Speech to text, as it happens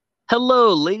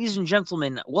Hello, ladies and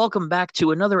gentlemen. Welcome back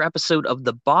to another episode of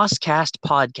the Bosscast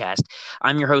podcast.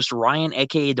 I'm your host, Ryan,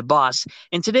 aka The Boss.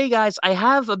 And today, guys, I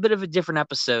have a bit of a different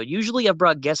episode. Usually, I've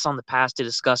brought guests on the past to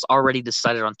discuss already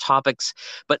decided on topics.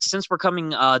 But since we're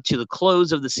coming to the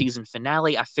close of the season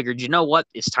finale, I figured, you know what?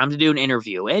 It's time to do an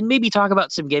interview and maybe talk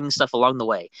about some gaming stuff along the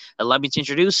way. Allow me to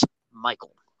introduce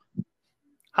Michael.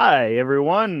 Hi,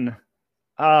 everyone.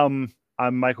 I'm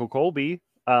Michael Colby.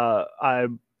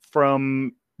 I'm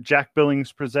from Jack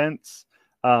Billings Presents.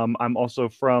 I'm also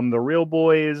from The Real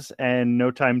Boys and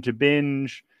No Time to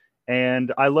Binge.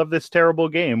 And I love this terrible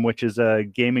game, which is a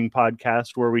gaming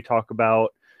podcast where we talk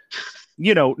about,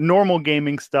 normal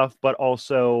gaming stuff, but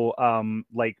also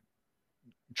like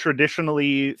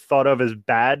traditionally thought of as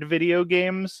bad video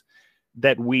games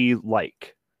that we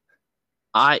like.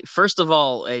 First of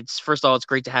all, it's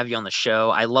great to have you on the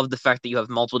show. I love the fact that you have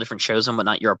multiple different shows and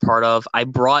whatnot you're a part of. I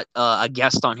brought a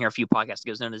guest on here a few podcasts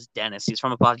ago, known as Dennis. He's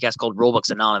from a podcast called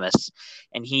Rulebooks Anonymous,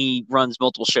 and he runs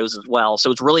multiple shows as well. So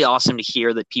it's really awesome to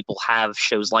hear that people have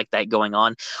shows like that going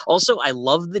on. Also, I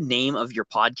love the name of your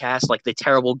podcast, like the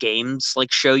Terrible Games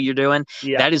show you're doing.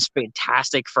 Yeah. That is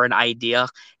fantastic for an idea,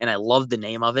 and I love the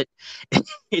name of it.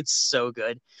 It's so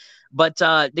good. But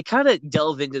to kind of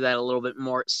delve into that a little bit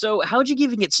more, so how'd you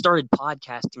even get started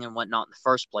podcasting and whatnot in the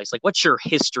first place? What's your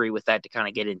history with that to kind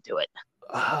of get into it?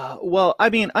 Well, I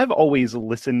mean, I've always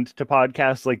listened to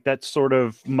podcasts. That's sort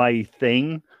of my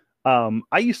thing.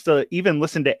 I used to even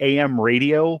listen to AM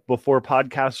radio before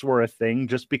podcasts were a thing,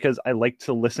 just because I like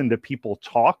to listen to people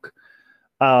talk.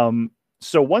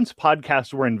 So once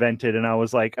podcasts were invented, and I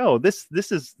was like, oh, this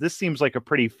seems like a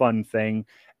pretty fun thing.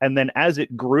 And then as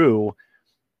it grew,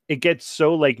 it gets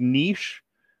so niche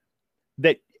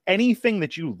that anything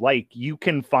that you like, you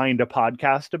can find a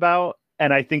podcast about.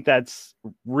 And I think that's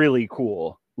really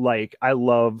cool. I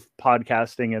love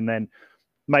podcasting. And then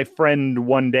my friend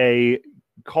one day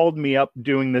called me up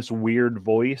doing this weird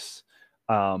voice.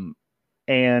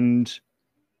 And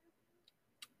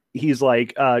he's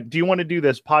like, do you want to do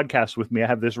this podcast with me? I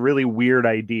have this really weird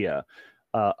idea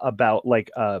about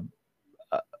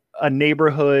a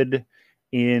neighborhood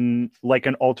in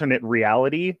an alternate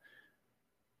reality.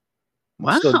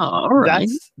 Wow. So all right.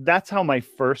 That's how my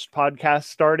first podcast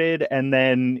started. And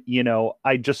then,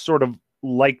 I just sort of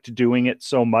liked doing it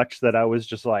so much that I was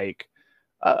just like,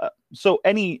 so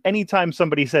anytime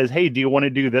somebody says, hey, do you want to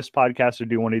do this podcast or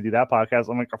do you want to do that podcast?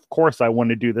 I'm like, of course I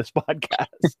want to do this podcast.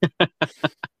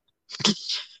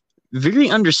 Very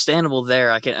understandable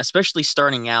there. I can, especially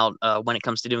starting out when it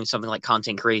comes to doing something like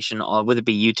content creation, whether it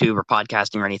be YouTube or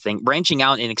podcasting or anything, branching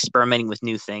out and experimenting with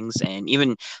new things and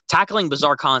even tackling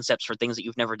bizarre concepts for things that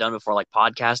you've never done before, like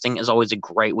podcasting, is always a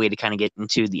great way to kind of get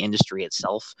into the industry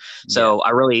itself. So yeah.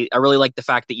 I really like the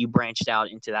fact that you branched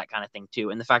out into that kind of thing too.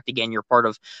 And the fact, again, you're part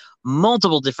of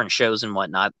multiple different shows and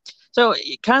whatnot. So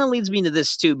it kind of leads me into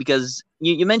this too, because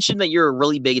you mentioned that you're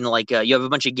really big into you have a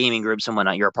bunch of gaming groups and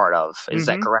whatnot you're a part of. Is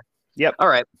that correct? Yep. All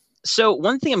right. So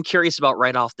one thing I'm curious about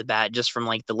right off the bat, just from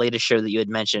the latest show that you had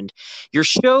mentioned, your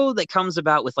show that comes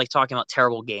about with talking about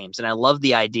terrible games, and I love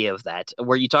the idea of that,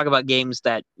 where you talk about games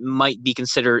that might be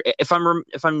considered, if I'm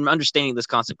understanding this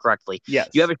concept correctly, yes,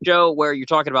 you have a show where you're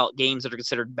talking about games that are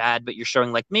considered bad, but you're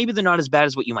showing maybe they're not as bad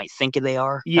as what you might think they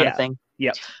are, kind of thing.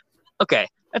 Yep. Okay.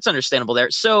 That's understandable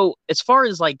there. So as far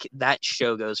as that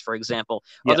show goes, for example,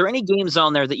 are there any games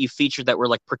on there that you featured that were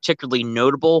particularly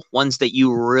notable, ones that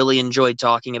you really enjoyed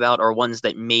talking about, or ones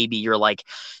that maybe you're we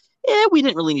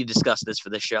didn't really need to discuss this for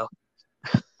this show?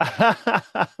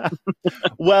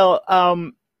 Well,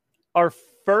 our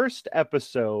first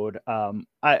episode,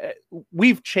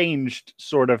 we've changed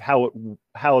sort of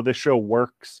how the show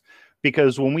works,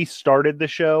 because when we started the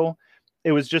show,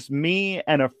 it was just me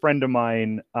and a friend of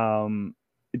mine,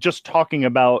 just talking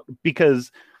about, because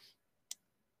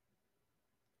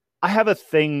I have a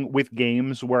thing with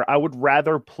games where I would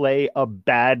rather play a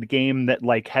bad game that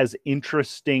has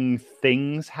interesting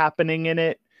things happening in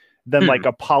it than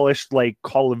a polished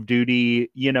Call of Duty,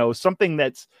 something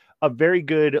that's a very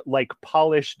good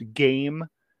polished game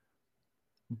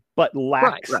but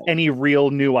lacks any real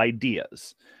new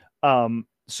ideas.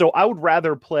 So I would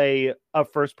rather play a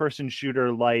first person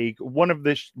shooter. One of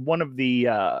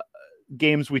the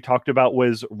games we talked about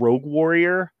was Rogue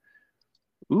Warrior.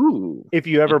 Ooh, if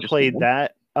you ever played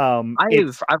that.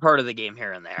 I've heard of the game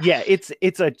here and there. Yeah, it's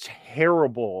a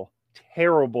terrible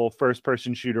first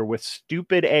person shooter with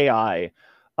stupid AI.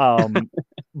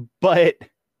 But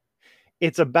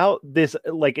it's about this,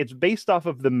 it's based off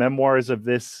of the memoirs of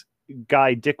this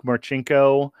guy, Dick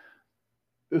Marchenko,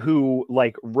 who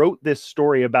wrote this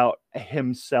story about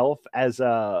himself as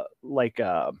a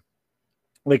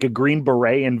like a Green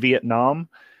Beret in Vietnam.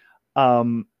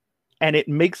 Um, and it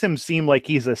makes him seem like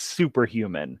he's a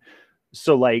superhuman.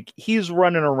 So like he's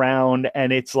running around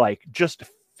and it's like just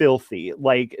filthy.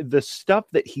 Like the stuff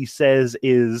that he says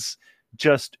is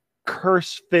just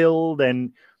curse filled,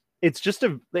 and it's just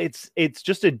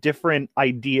a different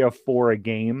idea for a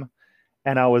game.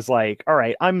 And I was like, all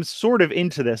right, I'm sort of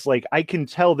into this. Like I can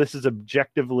tell this is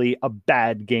objectively a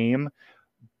bad game,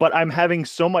 but I'm having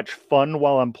so much fun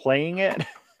while I'm playing it.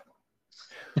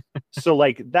 So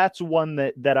like that's one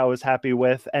that I was happy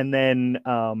with. And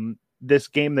then this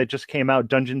game that just came out,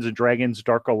 Dungeons and Dragons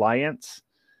Dark Alliance,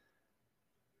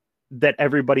 that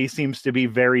everybody seems to be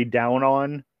very down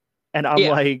on. And I'm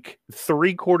like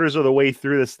 3/4 of the way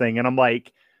through this thing, and I'm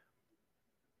like,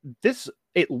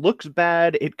 it looks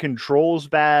bad, it controls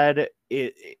bad,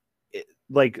 it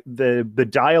like the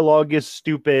dialogue is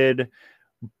stupid,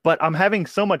 but I'm having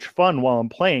so much fun while I'm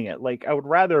playing it. Like I would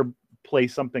rather play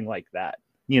something like that.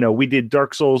 We did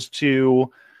Dark Souls 2,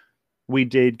 we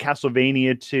did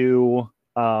Castlevania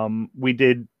 2, we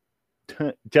did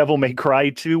Devil May Cry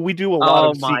 2. We do a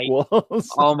lot of sequels.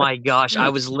 Oh my gosh. I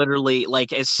was literally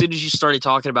like, as soon as you started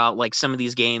talking about like some of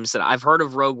these games that I've heard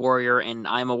of Rogue Warrior, and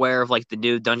I'm aware of like the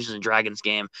new Dungeons and Dragons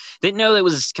game. Didn't know that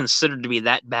was considered to be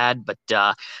that bad, but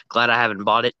glad I haven't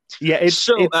bought it. Yeah, it's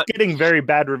getting very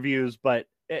bad reviews, but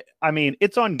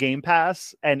it's on Game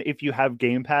Pass, and if you have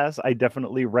Game Pass, I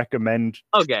definitely recommend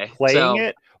playing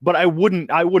it. But I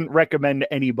wouldn't recommend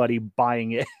anybody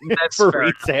buying it for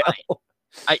resale.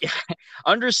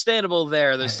 Understandable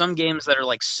there. There's some games that are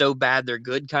like so bad they're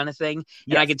good kind of thing.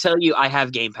 And I can tell you I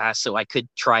have Game Pass, so I could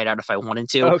try it out if I wanted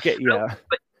to. Okay, yeah.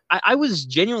 But I was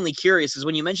genuinely curious, is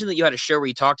when you mentioned that you had a show where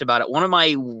you talked about it, one of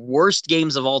my worst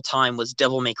games of all time was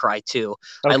Devil May Cry 2.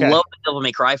 Okay. I love the Devil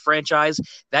May Cry franchise.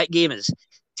 That game is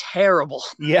terrible.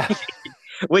 Yeah.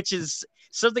 Which is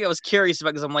something I was curious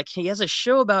about, because I'm like, he has a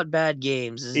show about bad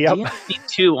games. Is DMC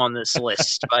 2 on this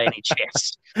list by any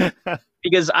chance?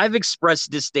 Because I've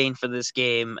expressed disdain for this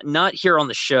game, not here on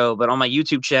the show, but on my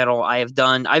YouTube channel.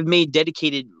 I've made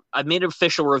an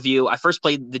official review. I first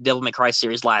played the Devil May Cry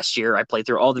series last year. I played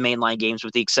through all the mainline games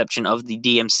with the exception of the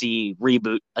DMC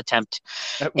reboot attempt.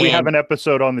 We have an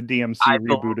episode on the DMC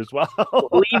reboot as well.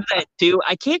 Believe that too.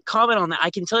 I can't comment on that.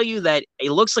 I can tell you that it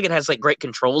looks like it has like great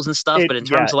controls and stuff, but in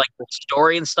terms of like the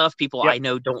story and stuff, people I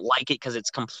know don't like it because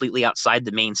it's completely outside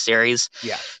the main series.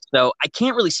 Yeah. So I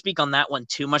can't really speak on that one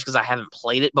too much because I haven't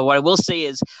played it. But what I will say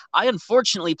is I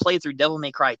unfortunately played through Devil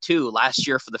May Cry 2 last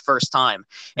year for the first time.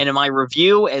 And in my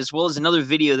review, as well as another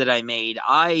video that I made,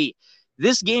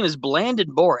 this game is bland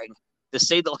and boring, to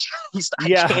say the least.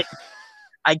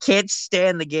 I can't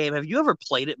stand the game. Have you ever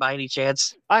played it by any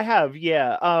chance? I have,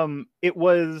 yeah. It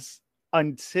was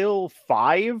until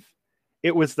 5.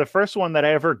 It was the first one that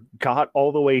I ever got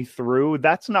all the way through.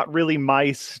 That's not really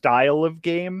my style of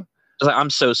game. I'm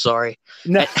so sorry.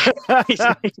 No.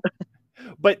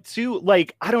 But 2,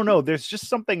 like, I don't know. There's just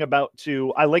something about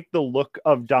 2. I like the look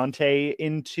of Dante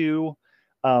in 2.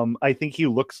 I think he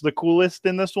looks the coolest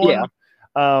in this one.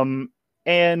 Yeah.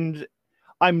 And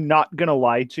I'm not going to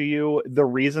lie to you. The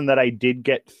reason that I did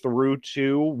get through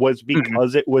 2 was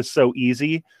because it was so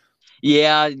easy.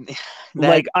 Yeah.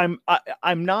 Like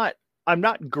I'm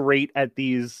not great at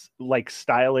these like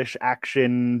stylish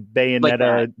action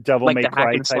Bayonetta, like Devil May Cry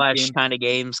hack and slash kind of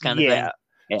games kind of thing.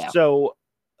 Yeah. So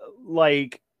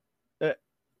like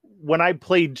when I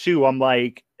played 2, I'm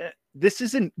like, this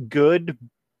isn't good,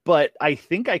 but I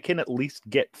think I can at least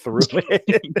get through it.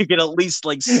 You can at least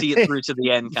like see it through to the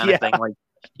end kind of thing. Like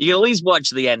you can at least watch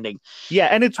the ending. Yeah,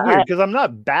 and it's weird because I'm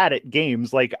not bad at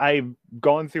games. Like I've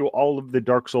gone through all of the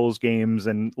Dark Souls games,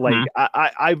 and like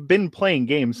I've been playing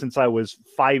games since I was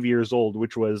 5 years old,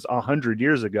 which was 100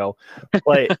 years ago.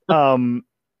 But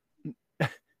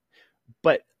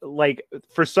but like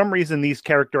for some reason these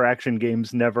character action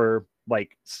games never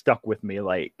like stuck with me.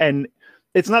 Like, and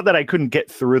it's not that I couldn't get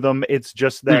through them. It's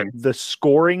just that the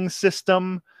scoring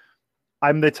system,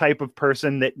 I'm the type of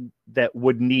person that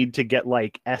would need to get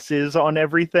like S's on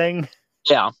everything.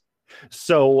 Yeah.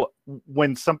 So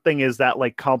when something is that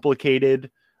like complicated,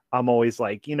 I'm always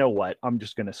like, you know what? I'm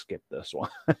just going to skip this one.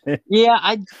 Yeah,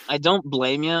 I don't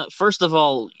blame you. First of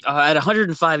all, at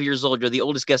 105 years old, you're the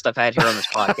oldest guest I've had here on this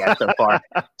podcast so far.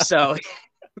 So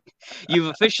you've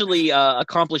officially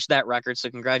accomplished that record. So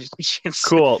congratulations.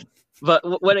 Cool.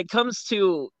 But when it comes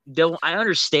to don't I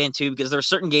understand too, because there are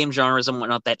certain game genres and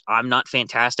whatnot that I'm not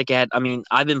fantastic at. I mean,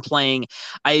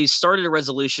 I started a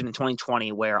resolution in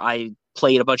 2020 where I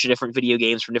played a bunch of different video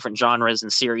games from different genres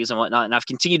and series and whatnot, and I've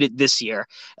continued it this year,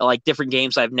 like different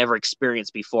games I've never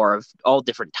experienced before of all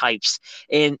different types.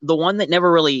 And the one that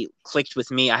never really clicked with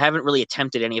me, I haven't really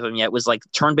attempted any of them yet, was like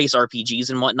turn-based RPGs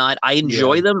and whatnot. I Yeah.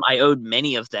 enjoy them. I owed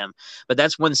many of them, but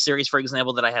that's one series, for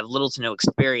example, that I have little to no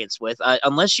experience with,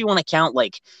 unless you want to count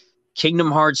like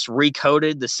Kingdom Hearts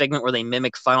Recoded, the segment where they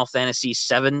mimic Final Fantasy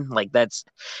VII. Like that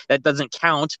doesn't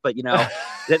count, but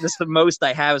that's the most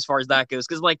I have as far as that goes.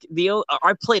 Because like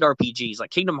I played RPGs like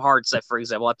Kingdom Hearts, for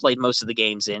example. I played most of the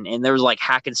games in, and there was like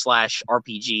hack and slash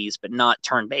RPGs, but not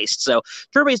turn based. So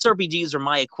turn based RPGs are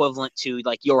my equivalent to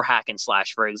like your hack and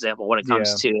slash, for example, when it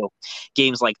comes to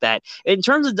games like that. In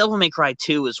terms of Devil May Cry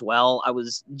 2 as well, I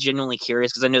was genuinely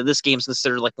curious because I know this game's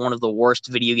considered like one of the worst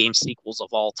video game sequels of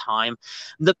all time.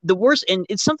 The worst, and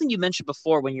it's something you mentioned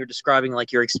before when you're describing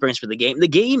like your experience with the game. The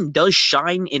game does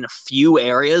shine in a few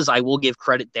areas. I will give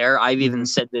credit there. I've even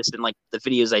said this in like the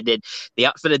videos I did. The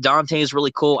outfit of Dante is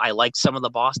really cool. I like some of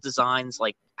the boss designs,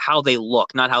 like how they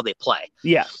look, not how they play.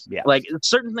 Yeah. Like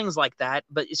certain things like that,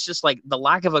 but it's just like the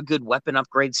lack of a good weapon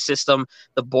upgrade system,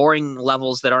 the boring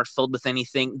levels that aren't filled with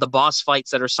anything, the boss fights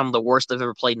that are some of the worst I've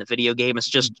ever played in a video game. It's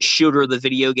just shooter the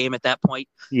video game at that point.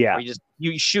 Yeah. Where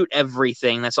you shoot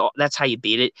everything. That's all. That's how you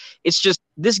beat it. It's just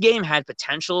this game had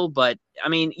potential, but I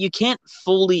mean, you can't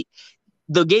fully.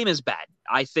 The game is bad.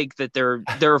 I think that there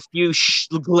are a few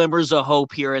glimmers of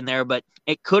hope here and there, but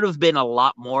it could have been a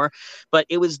lot more. But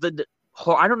it was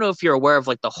I don't know if you're aware of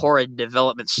like the horrid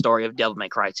development story of Devil May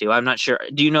Cry 2. I'm not sure.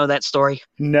 Do you know that story?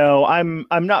 No, I'm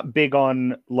not big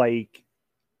on like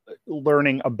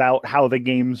learning about how the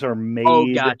games are made.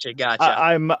 Oh, gotcha.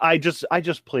 I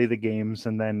just play the games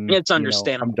and then it's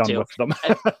understandable. I'm done with them.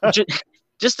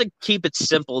 Just to keep it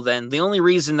simple, then the only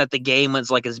reason that the game was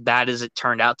like as bad as it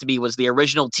turned out to be was the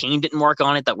original team didn't work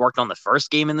on it that worked on the first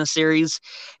game in the series,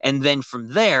 and then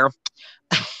from there.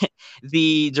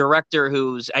 The director,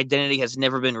 whose identity has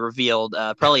never been revealed,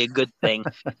 probably a good thing,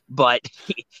 but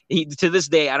he, to this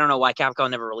day, I don't know why Capcom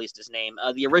never released his name.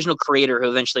 The original creator, who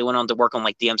eventually went on to work on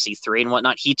like DMC3 and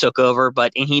whatnot, he took over,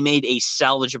 and he made a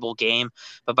salvageable game.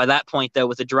 But by that point, though,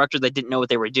 with the director that didn't know what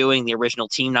they were doing, the original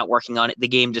team not working on it, the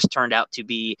game just turned out to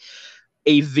be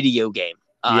a video game.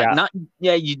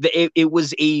 It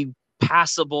was a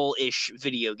passable-ish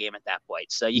video game at that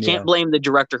point. So you can't blame the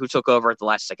director who took over at the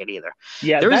last second either.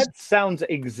 Yeah, that sounds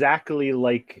exactly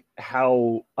like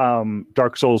how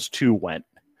Dark Souls 2 went.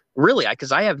 Really?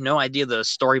 Because I have no idea the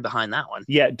story behind that one.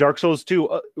 Yeah, Dark Souls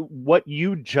 2, what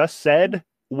you just said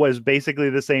was basically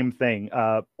the same thing.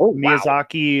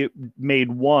 Miyazaki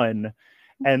made 1,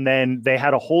 and then they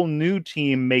had a whole new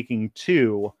team making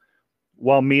 2,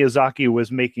 while Miyazaki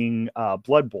was making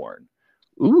Bloodborne.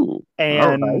 Ooh.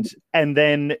 And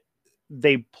then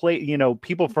they play,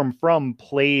 people from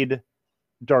played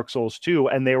Dark Souls 2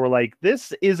 and they were like,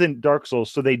 this isn't Dark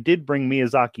Souls. So they did bring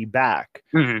Miyazaki back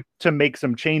to make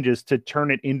some changes to turn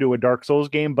it into a Dark Souls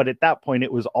game. But at that point,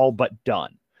 it was all but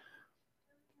done.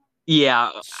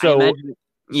 Yeah. So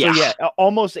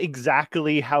almost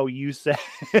exactly how you said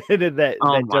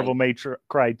that Devil May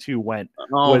Cry 2 went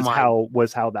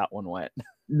was how that one went.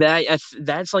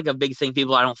 That's like a big thing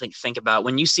people I don't think about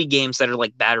when you see games that are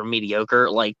like bad or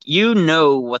mediocre. Like,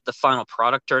 what the final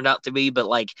product turned out to be, but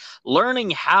like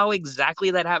learning how exactly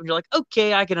that happened, you're like,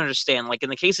 okay, I can understand. Like in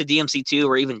the case of DMC2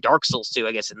 or even Dark Souls 2,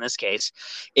 I guess in this case,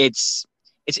 it's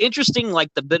interesting, like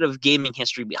the bit of gaming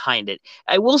history behind it.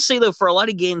 I will say though, for a lot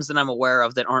of games that I'm aware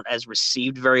of that aren't as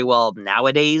received very well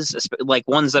nowadays, like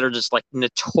ones that are just like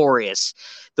notorious,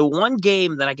 the one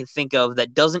game that I can think of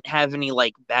that doesn't have any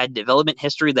like bad development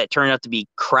history that turned out to be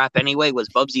crap anyway was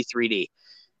Bubsy 3D.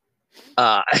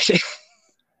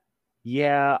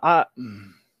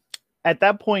 At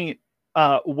that point,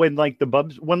 when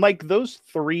those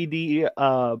 3D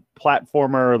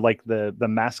platformer, like the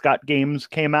mascot games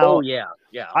came out. Oh yeah.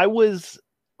 I was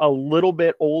a little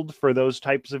bit old for those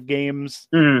types of games.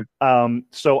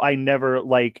 So I never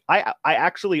I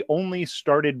actually only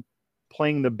started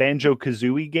playing the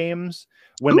Banjo-Kazooie games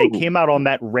when they came out on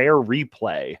that Rare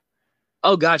replay.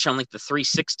 Oh gosh, on like the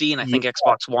 360 and I think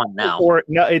Xbox One now. Or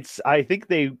no, I think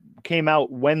they came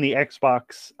out when the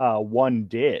Xbox One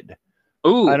did.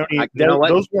 Ooh, I don't even,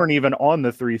 those weren't even on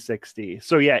the 360.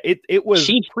 So yeah, it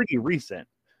was pretty recent.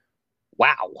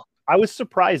 Wow. I was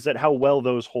surprised at how well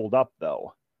those hold up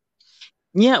though.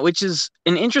 Yeah, which is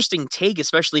an interesting take,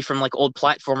 especially from like old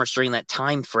platformers during that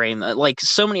time frame. Like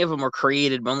so many of them were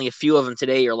created, but only a few of them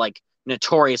today are like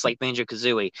notorious like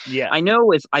Banjo-Kazooie. Yeah. I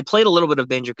know if I played a little bit of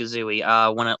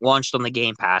Banjo-Kazooie when it launched on the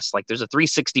Game Pass. Like there's a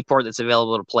 360 port that's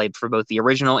available to play for both the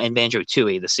original and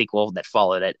Banjo-Tooie, the sequel that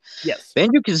followed it. Yes.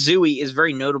 Banjo-Kazooie is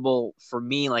very notable for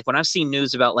me. Like when I've seen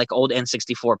news about like old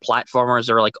N64 platformers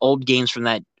or like old games from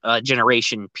that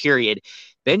generation period,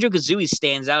 Banjo-Kazooie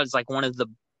stands out as like one of the,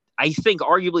 I think,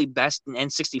 arguably best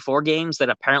N64 games that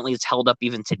apparently is held up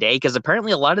even today, because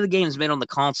apparently a lot of the games made on the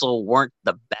console weren't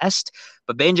the best,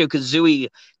 but Banjo-Kazooie,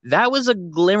 that was a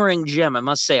glimmering gem, I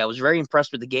must say. I was very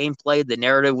impressed with the gameplay. The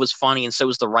narrative was funny, and so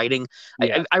was the writing.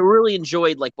 Yeah. I really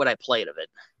enjoyed like what I played of it.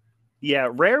 Yeah,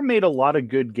 Rare made a lot of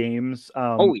good games.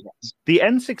 Oh, yes. The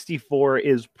N64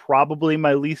 is probably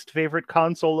my least favorite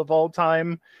console of all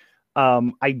time.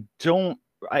 I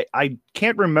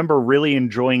can't remember really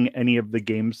enjoying any of the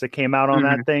games that came out on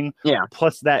that thing. Yeah.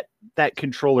 Plus that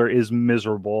controller is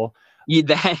miserable. Yeah,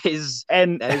 that is,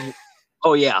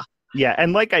 oh yeah. Yeah,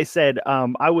 and like I said,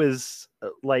 I was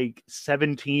like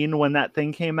 17 when that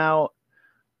thing came out.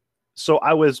 So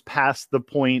I was past the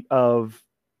point of,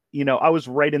 I was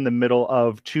right in the middle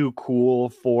of too cool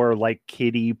for like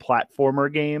kiddie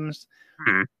platformer games.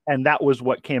 And that was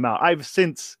what came out. I've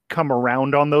since come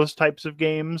around on those types of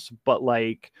games, but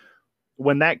like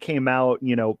when that came out,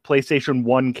 PlayStation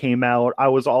 1 came out, I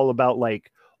was all about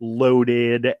like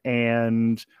Loaded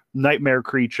and Nightmare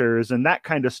Creatures, and that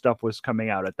kind of stuff was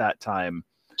coming out at that time.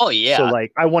 Oh yeah. So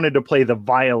like I wanted to play the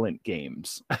violent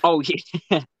games. Oh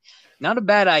yeah. Not a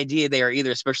bad idea there either,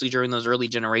 especially during those early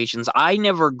generations. I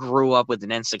never grew up with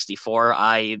an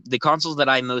N64. The consoles that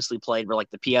I mostly played were like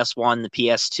the PS1, the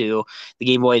PS2, the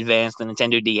Game Boy Advance, the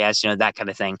Nintendo DS, that kind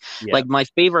of thing. Yeah. Like my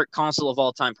favorite console of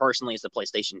all time personally is the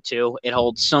PlayStation 2. It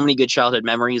holds so many good childhood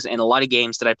memories, and a lot of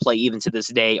games that I play even to this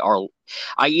day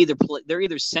they're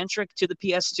either centric to the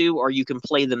PS2 or you can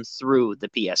play them through the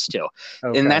PS2.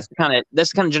 Okay. And that's the kind of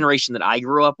generation that I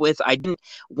grew up with.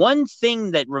 One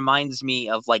thing that reminds me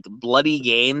of like bloody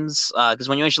games, because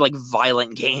when you mention like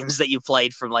violent games that you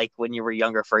played from like when you were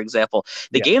younger, for example,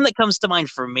 the game that comes to mind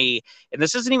for me, and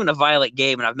this isn't even a violent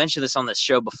game, and I've mentioned this on this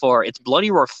show before, it's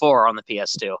Bloody Roar 4 on the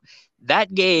PS2.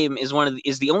 That game is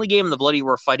the only game in the Bloody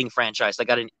Roar fighting franchise that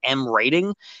got an M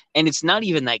rating, and it's not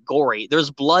even that gory.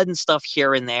 There's blood and stuff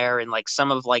here and there, and like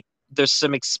there's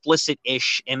some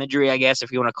explicit-ish imagery, I guess,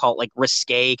 if you want to call it like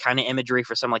risque kind of imagery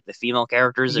for some like the female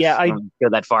characters. Yeah, if you want to go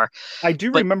that far. I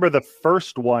do remember the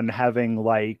first one having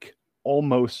like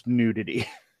almost nudity.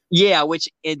 Yeah, which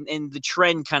in the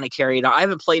trend kind of carried on. I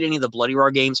haven't played any of the Bloody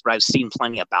Roar games, but I've seen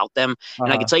plenty about them.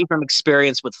 And I can tell you from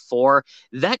experience with 4,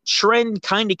 that trend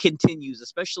kind of continues,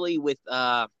 especially with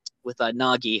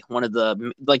Nagi, one of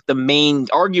the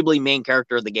arguably main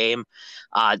character of the game.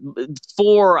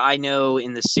 4, I know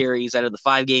in the series, out of the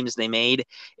 5 games they made,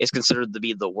 is considered to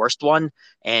be the worst one.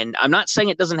 And I'm not saying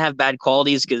it doesn't have bad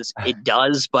qualities, because it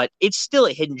does, but it's still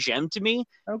a hidden gem to me.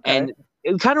 Okay. And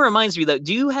it kind of reminds me, though,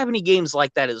 do you have any games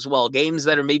like that as well? Games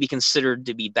that are maybe considered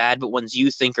to be bad, but ones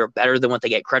you think are better than what they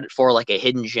get credit for, like a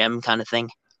hidden gem kind of thing?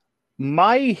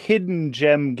 My hidden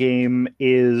gem game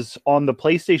is on the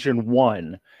PlayStation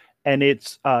 1, and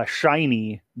it's a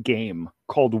shiny game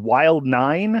called Wild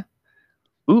 9.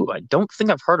 Ooh, I don't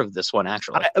think I've heard of this one,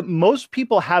 actually. Most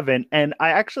people haven't, and I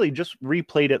actually just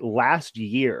replayed it last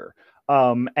year.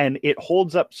 And it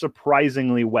holds up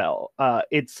surprisingly well.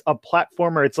 It's a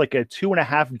platformer. It's like a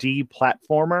 2.5D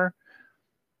platformer.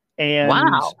 And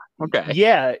wow. Okay.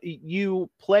 Yeah, you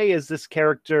play as this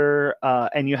character,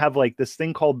 and you have like this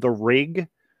thing called the rig,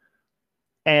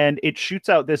 and it shoots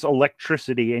out this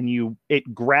electricity, and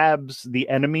it grabs the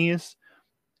enemies,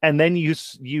 and then you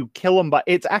kill them. But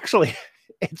it's actually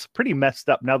it's pretty messed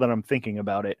up now that I'm thinking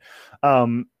about it.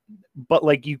 But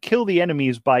like you kill the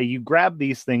enemies by you grab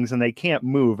these things and they can't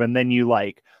move, and then you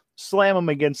like slam them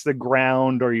against the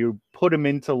ground, or you put them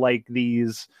into like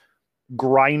these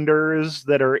grinders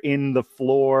that are in the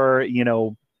floor,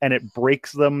 and it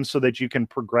breaks them so that you can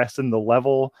progress in the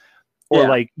level. Or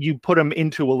like you put them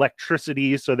into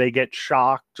electricity so they get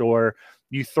shocked, or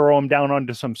you throw them down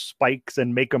onto some spikes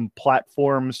and make them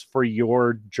platforms for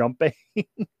your jumping.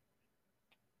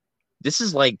 This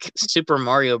is like Super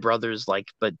Mario Brothers,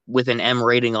 but with an M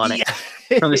rating on it.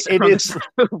 Yeah, from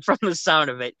the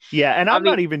sound of it. Yeah, and I'm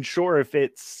not even sure if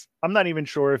it's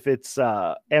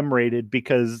M rated,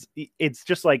 because it's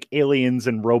just like aliens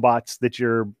and robots that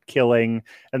you're killing,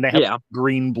 and they have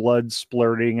green blood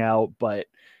splurting out. But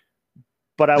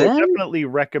I would definitely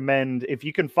recommend, if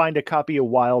you can find a copy of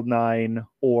Wild 9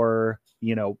 or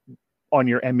on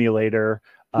your emulator,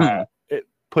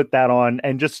 put that on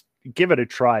and just give it a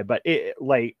try. But it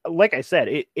like I said,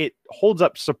 it holds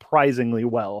up surprisingly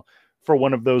well for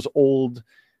one of those old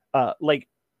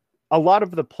a lot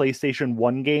of the PlayStation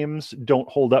 1 games don't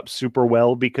hold up super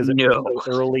well because it was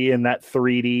No. early in that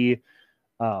 3D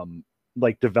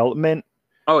like development.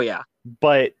 Oh yeah.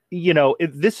 But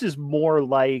this is more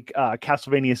like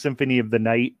Castlevania Symphony of the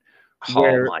Night, Oh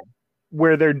where my.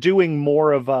 where they're doing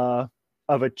more of a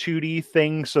 2D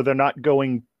thing, so they're not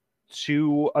going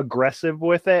too aggressive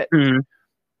with it. Mhm.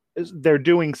 They're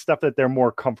doing stuff that they're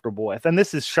more comfortable with. And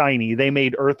this is Shiny. They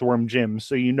made Earthworm Jim,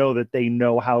 so that they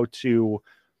know how to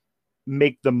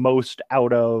make the most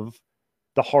out of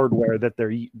the hardware that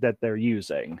they're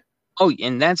using. Oh,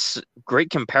 and that's great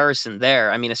comparison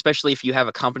there. I mean, especially if you have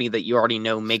a company that you already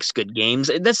know makes good games.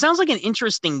 That sounds like an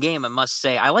interesting game, I must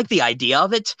say. I like the idea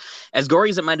of it. As gory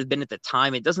as it might have been at the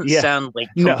time, it doesn't Yeah. sound like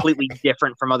No. completely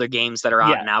different from other games that are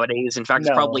out Yeah. nowadays. In fact, it's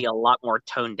No. probably a lot more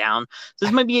toned down. So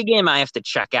this might be a game I have to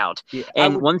check out. Yeah,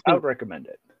 And I would recommend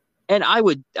it. and I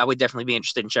would definitely be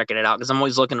interested in checking it out because I'm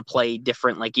always looking to play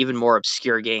different, like even more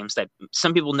obscure games that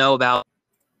some people know about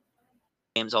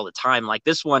games all the time. Like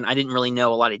this one, I didn't really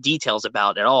know a lot of details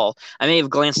about at all. I may have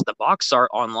glanced at the box art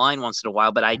online once in a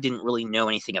while, but I didn't really know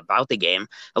anything about the game,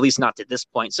 at least not to this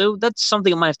point. So that's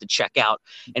something I might have to check out.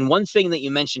 And one thing that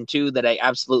you mentioned too that I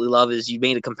absolutely love is you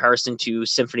made a comparison to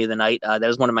Symphony of the Night. That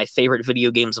is one of my favorite video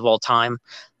games of all time.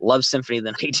 Love Symphony of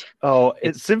the Night. Oh,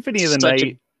 it's Symphony of the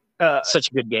Night. Such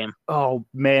a good game. Oh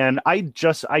man, I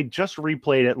just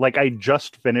replayed it. Like I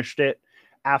just finished it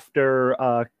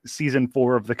after season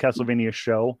 4 of the Castlevania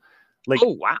show. Like,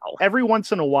 oh wow, every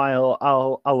once in a while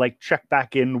I'll like check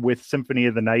back in with Symphony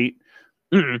of the Night,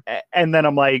 and then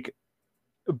I'm like,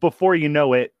 before you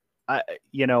know it,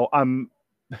 I'm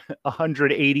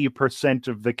 180%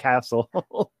 of the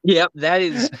castle. Yep, that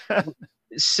is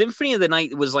Symphony of the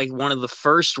Night was like one of the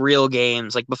first real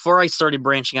games. Like before I started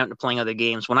branching out into playing other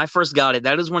games, when I first got it,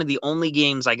 that is one of the only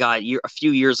games I got a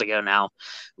few years ago now,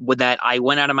 with that I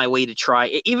went out of my way to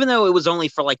try. Even though it was only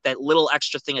for like that little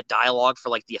extra thing of dialogue for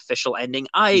like the official ending,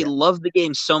 I loved the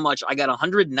game so much. I got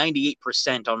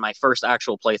 198% on my first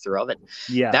actual playthrough of it.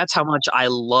 Yeah, that's how much I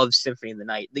love Symphony of the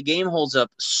Night. The game holds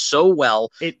up so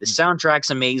well. The soundtrack's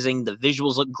amazing. The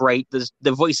visuals look great.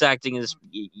 The voice acting is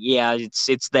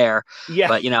it's there. Yeah.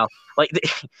 But like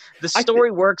the story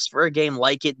works for a game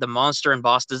like it. The monster and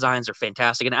boss designs are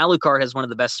fantastic, and Alucard has one of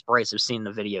the best sprites I've seen in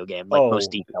a video game. Like most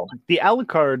detailed. The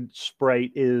Alucard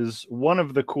sprite is one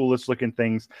of the coolest looking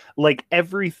things. Like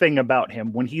everything about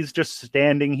him, when he's just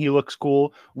standing, he looks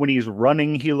cool. When he's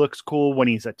running, he looks cool. When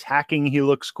he's attacking, he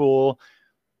looks cool.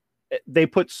 They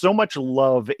put so much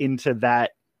love into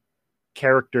that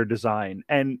character design,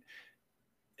 and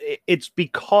it's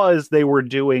because they were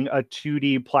doing a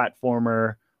 2D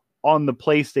platformer on the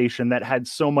PlayStation that had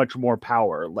so much more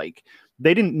power. Like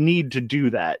they didn't need to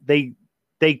do that. They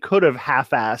could have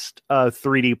half-assed a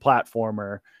 3D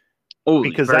platformer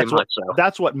because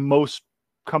that's what most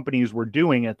companies were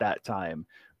doing at that time.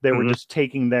 They were just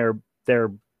taking their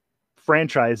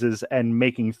franchises and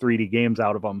making 3D games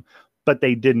out of them, but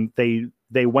they didn't.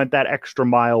 They went that extra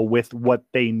mile with what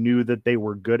they knew that they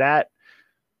were good at.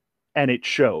 And it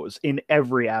shows in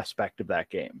every aspect of that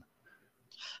game.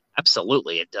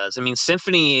 Absolutely, it does. I mean,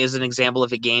 Symphony is an example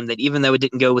of a game that, even though it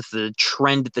didn't go with the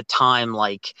trend at the time,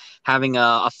 like having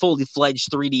a fully fledged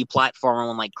 3D platformer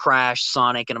when like Crash,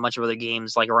 Sonic, and a bunch of other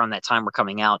games like around that time were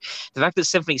coming out, the fact that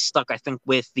Symphony stuck, I think,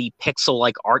 with the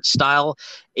pixel-like art style,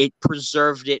 it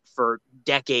preserved it for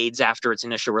decades after its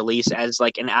initial release as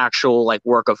like an actual like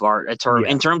work of art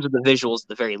in terms of the visuals at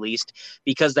the very least,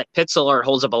 because that pixel art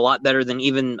holds up a lot better than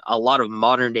even a lot of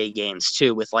modern day games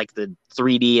too, with like the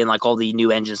 3D and like all the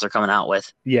new engines they're coming out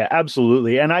with. Yeah,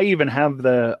 absolutely. And I even have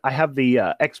the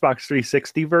Xbox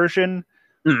 360 version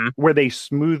where they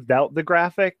smoothed out the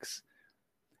graphics,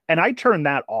 and I turned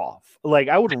that off. Like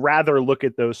I would rather look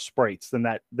at those sprites than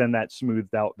that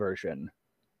smoothed out version.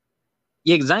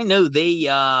 Yeah, because I know they,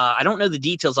 I don't know the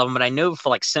details of them, but I know for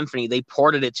like Symphony, they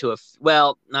ported it to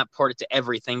not ported to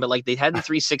everything, but like they had the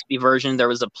 360 version. There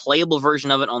was a playable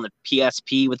version of it on the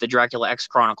PSP with the Dracula X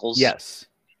Chronicles. Yes.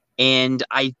 And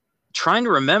I'm trying to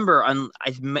remember,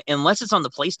 unless it's on the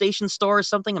PlayStation Store or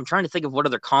something, I'm trying to think of what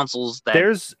other consoles that it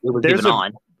was given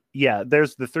on. Yeah,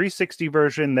 there's the 360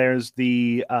 version. There's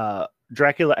the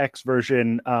Dracula X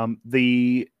version.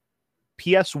 The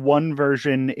PS1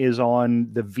 version is on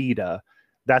the Vita.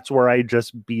 That's where I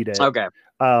just beat it. Okay.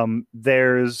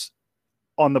 There's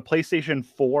on the PlayStation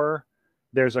 4,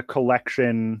 there's a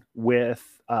collection with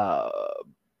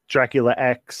Dracula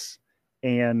X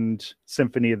and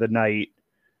Symphony of the Night.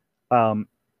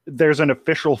 There's an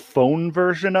official phone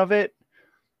version of it,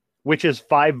 which is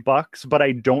 $5, but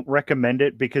I don't recommend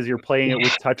it because you're playing it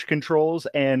with touch controls.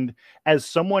 And as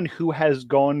someone who has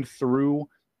gone through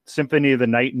Symphony of the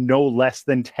Night no less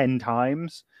than 10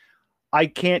 times. I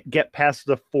can't get past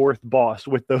the fourth boss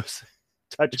with those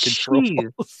touch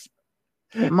controls.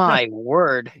 My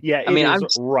word. Yeah, I mean,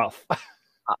 is rough.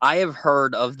 I have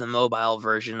heard of the mobile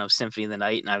version of Symphony of the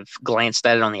Night, and I've glanced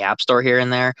at it on the App Store here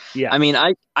and there. Yeah. I mean,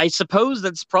 I suppose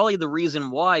that's probably the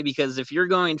reason why, because if you're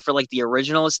going for like the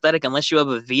original aesthetic, unless you have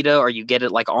a Vita or you get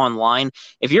it like online,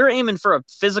 if you're aiming for a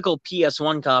physical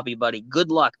PS1 copy, buddy,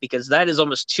 good luck, because that is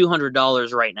almost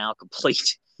 $200 right now,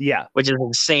 complete. Yeah, which is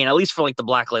insane, at least for like the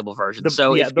Black Label version.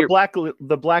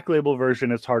 The Black Label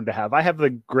version is hard to have. I have the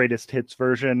Greatest Hits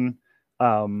version,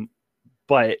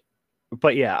 but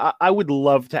yeah, I would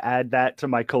love to add that to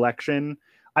my collection.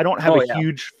 I don't have a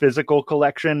huge physical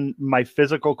collection. My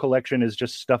physical collection is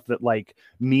just stuff that like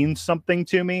means something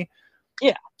to me.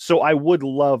 Yeah. So I would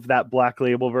love that Black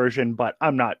Label version, but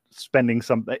I'm not spending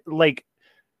something like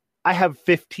I have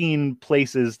 15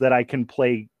 places that I can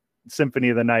play Symphony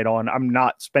of the Night on. I'm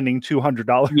not spending $200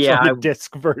 on the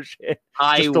disc version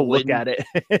just to look at it.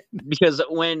 Because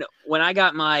when I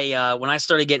got my when I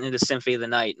started getting into Symphony of the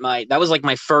Night, that was like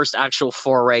my first actual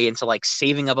foray into like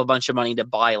saving up a bunch of money to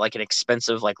buy like an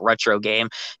expensive like retro game.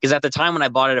 Because at the time when I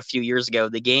bought it a few years ago,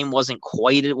 the game wasn't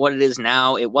quite what it is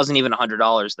now. It wasn't even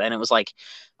 $100 then. It was like,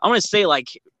 I'm gonna say like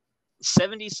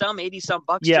 70 some, 80 some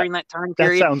bucks during that time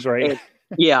period. That sounds right.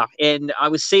 Yeah, and I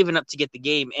was saving up to get the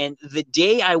game. And the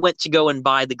day I went to go and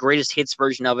buy the Greatest Hits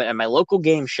version of it at my local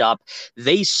game shop,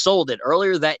 they sold it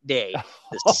earlier that day.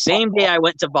 The same day I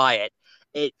went to buy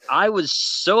it. I was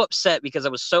so upset because I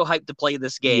was so hyped to play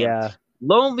this game. Yeah.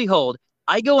 Lo and behold,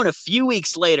 I go in a few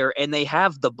weeks later and they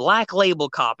have the Black Label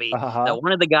copy that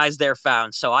one of the guys there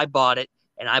found. So I bought it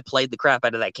and I played the crap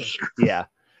out of that game. Yeah,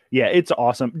 it's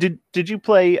awesome. Did you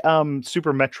play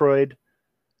Super Metroid?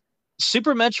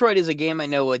 Super Metroid is a game I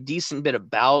know a decent bit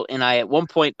about, and I at one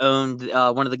point owned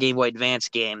one of the Game Boy Advance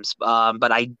games,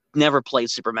 but I never played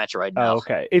Super Metroid. No. Oh,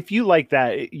 okay. If you like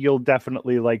that, you'll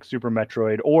definitely like Super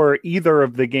Metroid or either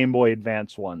of the Game Boy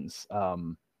Advance ones.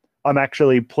 I'm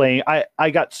actually playing.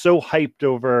 I got so hyped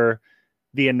over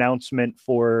the announcement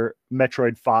for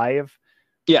Metroid 5.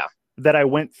 Yeah. That I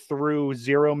went through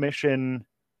Zero Mission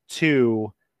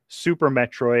 2, Super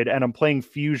Metroid, and I'm playing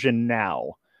Fusion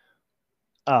now.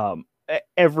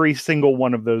 Every single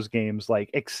one of those games, like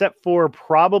except for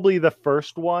probably the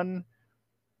first one,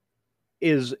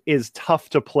 is tough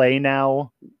to play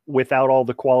now without all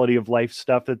the quality of life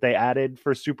stuff that they added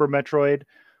for Super Metroid.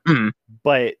 Mm-hmm.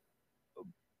 But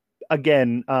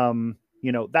again,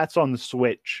 that's on the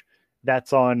Switch,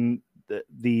 that's on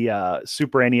the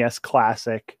Super NES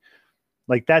Classic.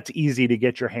 Like that's easy to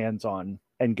get your hands on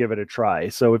and give it a try.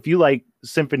 So if you like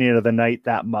Symphony of the Night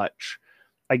that much,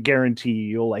 I guarantee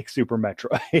you'll like Super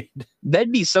Metroid.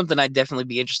 That'd be something I'd definitely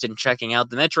be interested in checking out.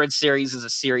 The Metroid series is a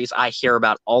series I hear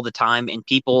about all the time, and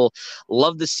people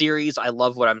love the series. I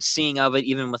love what I'm seeing of it,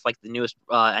 even with like the newest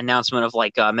announcement of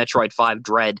like Metroid 5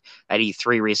 Dread at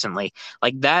E3 recently.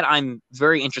 Like that, I'm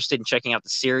very interested in checking out the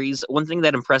series. One thing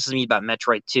that impresses me about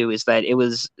Metroid 2 is that it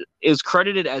was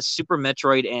credited as Super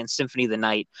Metroid and Symphony of the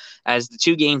Night as the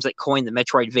two games that coined the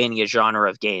Metroidvania genre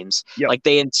of games. Yep. Like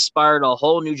they inspired a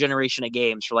whole new generation of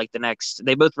games for like the next,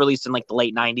 they both released in like the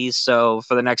late 90s. So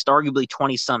for the next arguably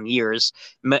 20 some years,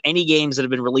 any games that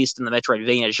have been released in the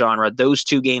Metroidvania genre, those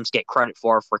two games get credit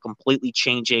for completely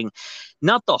changing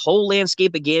not the whole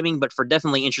landscape of gaming, but for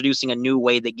definitely introducing a new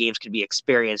way that games can be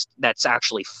experienced that's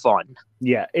actually fun.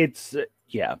 Yeah, it's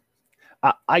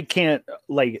I can't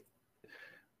like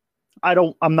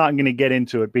I'm not going to get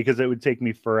into it because it would take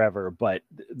me forever, but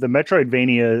the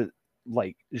Metroidvania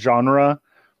like genre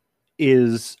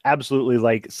is absolutely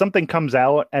like something comes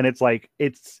out and it's like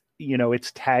it's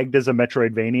tagged as a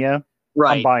Metroidvania.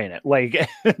 Right. I'm buying it. Like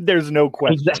there's no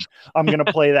question. Exactly. I'm going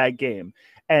to play that game.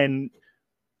 And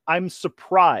I'm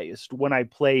surprised when I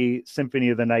play Symphony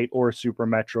of the Night or Super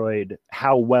Metroid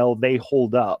how well they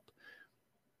hold up,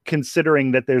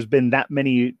 considering that there's been that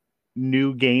many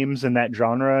new games in that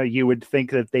genre. You would think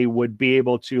that they would be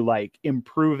able to like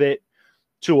improve it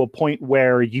to a point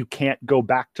where you can't go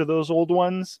back to those old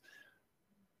ones,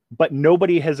 but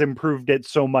nobody has improved it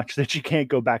so much that you can't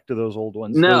go back to those old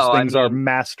ones. No, those things are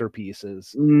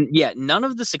masterpieces. Yeah, none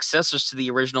of the successors to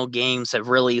the original games have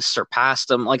really surpassed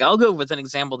them. Like I'll go with an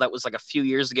example that was like a few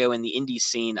years ago in the indie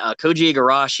scene. Koji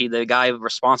Igarashi, the guy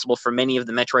responsible for many of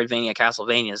the Metroidvania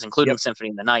Castlevanias, including Symphony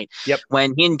of the Night. Yep.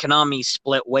 When he and Konami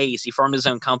split ways, he formed his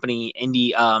own company,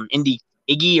 Indie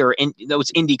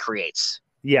Creates.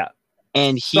 Yeah.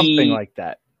 And something like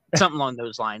that. Something along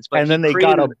those lines. But and then they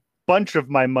got a bunch of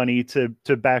my money to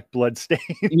back Bloodstained.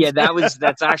 Yeah,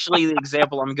 that's actually the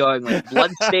example I'm going with.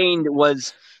 Bloodstained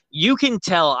was You can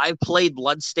tell I played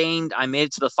Bloodstained. I made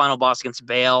it to the final boss against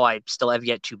Bale. I still have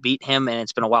yet to beat him, and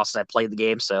it's been a while since I played the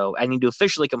game, so I need to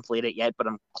officially complete it yet, but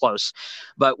I'm close.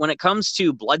 But when it comes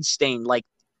to Bloodstained, like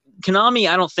Konami,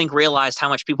 I don't think realized how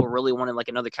much people really wanted like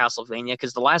another Castlevania,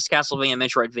 because the last Castlevania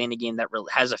Metroidvania game that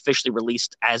has officially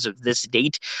released as of this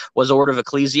date was Order of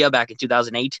Ecclesia back in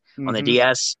 2008 on the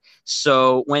DS.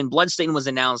 So when Bloodstained was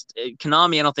announced,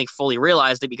 Konami I don't think fully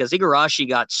realized it, because Igarashi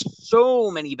got so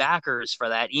many backers for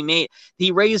that.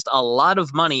 He raised a lot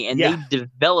of money, and they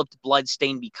developed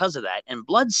Bloodstained because of that. And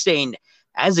Bloodstained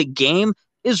as a game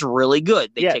is really good.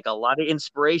 They take a lot of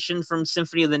inspiration from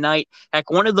Symphony of the Night. Heck,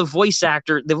 the voice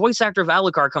actor of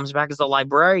Alucard comes back as the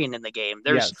librarian in the game.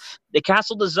 There's the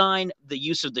castle design, the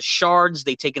use of the shards.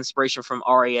 They take inspiration from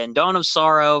Aria and Dawn of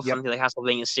Sorrow from the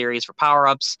Castlevania series for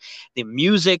power-ups. The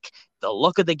music, the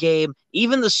look of the game,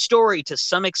 even the story to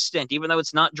some extent, even though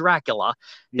it's not Dracula,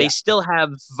 they still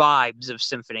have vibes of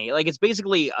Symphony. Like, it's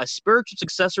basically a spiritual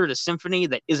successor to Symphony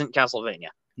that isn't Castlevania.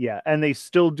 Yeah, and they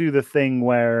still do the thing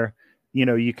where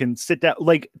you can sit down,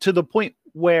 like to the point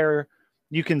where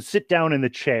you can sit down in the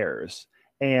chairs,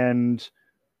 and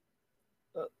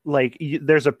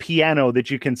there's a piano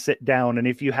that you can sit down, and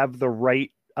if you have the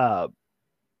right, I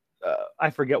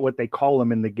forget what they call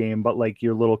them in the game, but like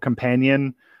your little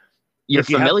companion, your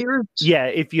familiar,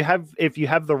 if you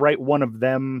have the right one of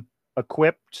them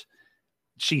equipped,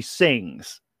 she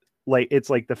sings. Like, it's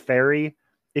like the fairy.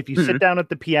 If you sit down at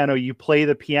the piano, you play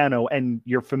the piano, and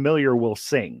your familiar will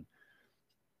sing.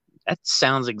 That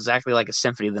sounds exactly like a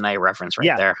Symphony of the Night reference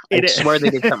there. I swear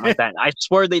they did something like that. I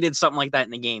swear they did something like that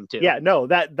in the game too. Yeah, no,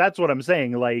 that's what I'm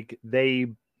saying. Like, they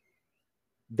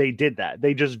did that.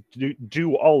 They just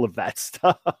do all of that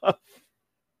stuff.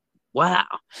 Wow.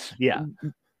 Yeah.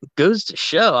 Goes to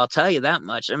show, I'll tell you that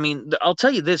much. I mean, I'll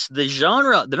tell you this, the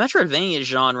Metroidvania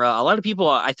genre, a lot of people,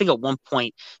 I think at one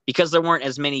point, because there weren't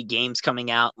as many games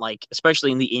coming out, like,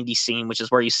 especially in the indie scene, which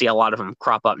is where you see a lot of them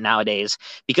crop up nowadays,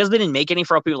 because they didn't make any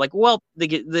for all people, like, well, the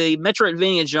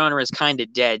Metroidvania genre is kind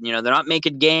of dead. They're not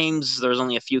making games. There's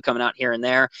only a few coming out here and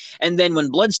there. And then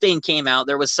when Bloodstained came out,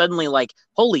 there was suddenly like,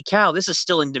 holy cow, this is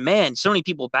still in demand. So many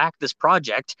people backed this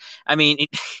project. I mean,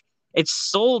 it's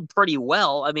sold pretty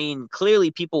well. I mean,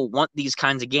 clearly people want these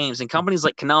kinds of games, and companies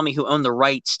like Konami, who own the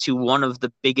rights to one of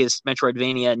the biggest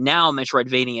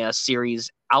Metroidvania series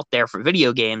out there for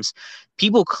video games,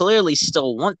 people clearly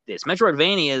still want this.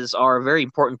 Metroidvanias are a very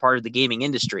important part of the gaming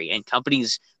industry, and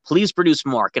companies, please produce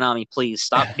more. Konami, please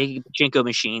stop making pachinko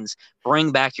machines.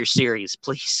 Bring back your series,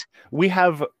 please. We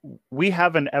have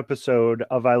an episode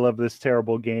of I Love This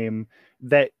Terrible Game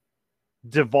that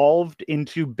devolved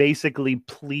into basically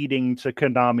pleading to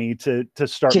Konami to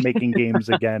start making games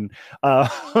again.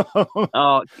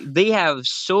 They have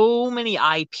so many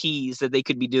IPs that they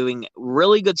could be doing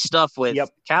really good stuff with.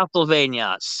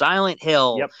 Castlevania, Silent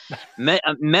Hill,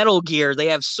 Metal Gear. They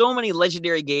have so many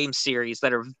legendary game series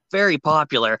that are very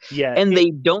popular, and they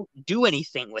don't do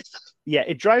anything with them. Yeah,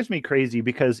 it drives me crazy,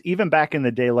 because even back in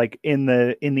the day, like in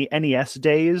the NES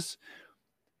days,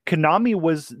 Konami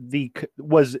was the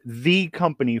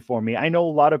company for me. I know a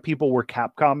lot of people were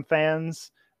Capcom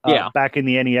fans back in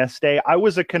the NES day. I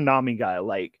was a Konami guy.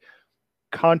 Like,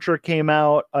 Contra came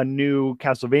out, a new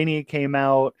Castlevania came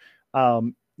out,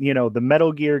 the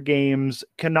Metal Gear games.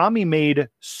 Konami made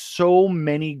so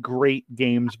many great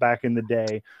games back in the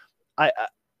day.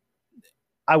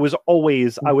 I was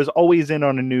always in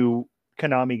on a new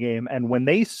Konami game, and when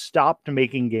they stopped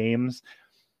making games,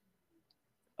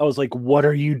 I was like, what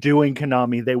are you doing,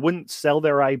 Konami? They wouldn't sell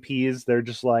their IPs. They're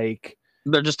just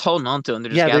holding on to them.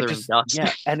 They're just gathering dust.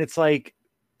 Yeah, and it's like,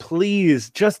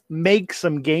 please just make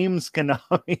some games,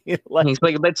 Konami.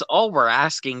 That's all we're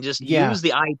asking. Just use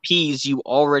the IPs you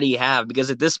already have, because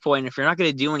at this point, if you're not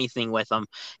going to do anything with them,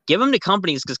 give them to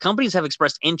companies, because companies have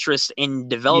expressed interest in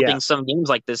developing some games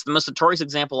like this. The most notorious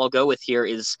example I'll go with here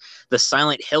is the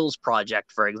Silent Hills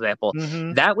project, for example.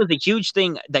 That was a huge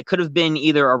thing that could have been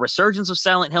either a resurgence of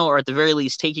Silent Hill, or at the very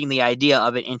least taking the idea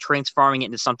of it and transforming it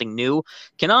into something new.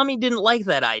 Konami didn't like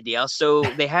that idea, so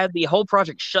they had the whole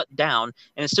project shut down,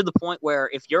 and it's to the point where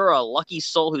if you're a lucky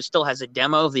soul who still has a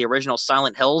demo of the original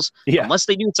Silent Hills, unless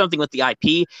they do something with the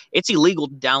IP, it's illegal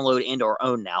to download and or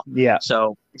own now.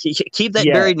 So keep that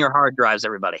buried in your hard drives,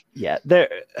 everybody. It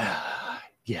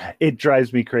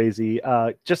drives me crazy.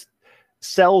 Just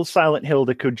sell Silent Hill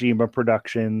to Kojima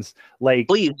Productions. Like,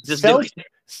 please just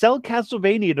sell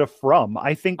Castlevania to From.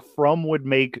 I think From would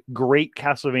make great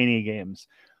Castlevania games.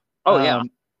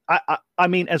 I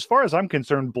mean, as far as I'm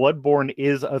concerned, Bloodborne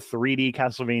is a 3D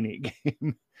Castlevania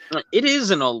game. It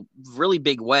is in a really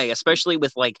big way, especially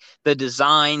with like the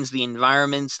designs, the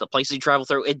environments, the places you travel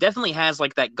through. It definitely has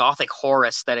like that gothic horror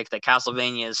aesthetic that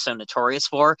Castlevania is so notorious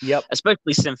for, Yep.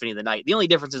 especially Symphony of the Night. The only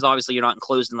difference is obviously you're not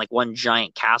enclosed in like one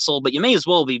giant castle, but you may as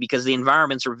well be because the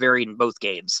environments are varied in both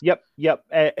games. Yep.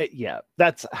 Yeah,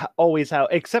 that's always how,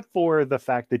 except for the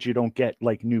fact that you don't get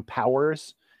like new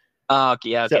powers.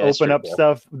 Yeah, to open up true.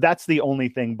 stuff. That's the only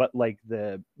thing, but like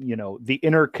the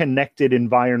interconnected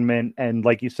environment and,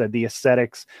 like you said, the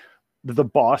aesthetics, the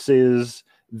bosses,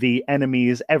 the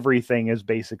enemies, everything is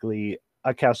basically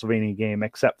a Castlevania game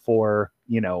except for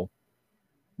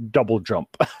double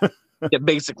jump. Yeah,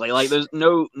 basically, like there's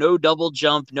no double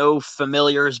jump, no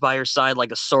familiars by your side,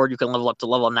 like a sword you can level up to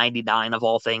level 99 of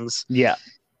all things. Yeah,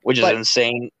 which is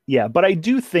insane. Yeah, but I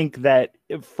do think that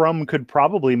From could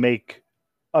probably make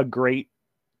a great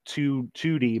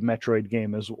 2D Metroid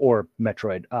game or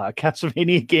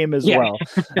Castlevania game as well.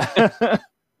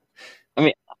 I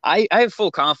mean, I have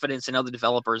full confidence in other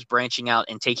developers branching out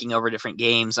and taking over different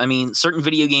games. I mean, certain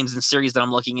video games and series that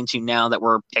I'm looking into now that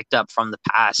were picked up from the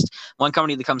past. One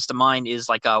company that comes to mind is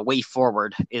like Way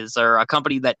Forward. Is there a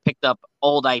company that picked up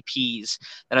old IPs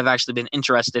that I've actually been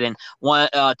interested in?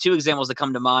 Two examples that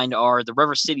come to mind are the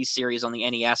River City series on the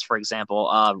NES, for example.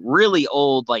 Really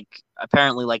old, like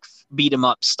apparently like beat 'em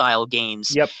up style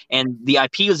games. Yep. And the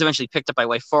IP was eventually picked up by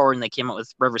Way Forward, and they came out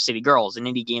with River City Girls, an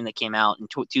indie game that came out in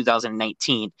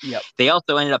 2019. Yep. They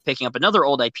also ended up picking up another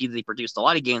old IP that they produced a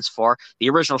lot of games for,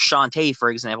 the original Shantae, for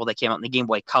example, that came out in the Game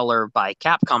Boy Color by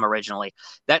Capcom originally.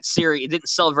 That series, it didn't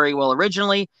sell very well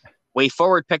originally. Way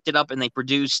Forward picked it up, and they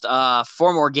produced 4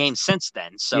 more games since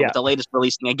then. So with the latest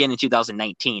releasing again in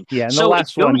 2019. Yeah, and the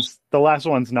last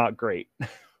one's not great.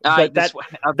 That's what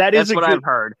I've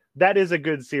heard. That is a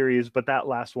good series, but that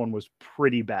last one was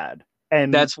pretty bad.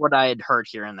 And that's what I had heard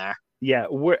here and there. Yeah,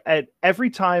 every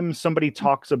time somebody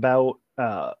talks about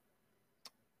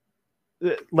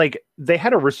like they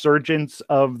had a resurgence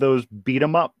of those beat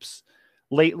 'em ups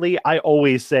lately, I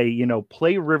always say,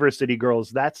 play River City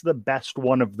Girls. That's the best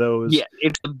one of those. Yeah,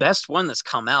 it's the best one that's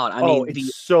come out. I mean,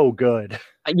 it's so good.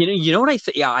 You know what I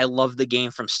think? Yeah, I love the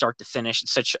game from start to finish.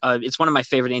 It's one of my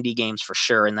favorite indie games for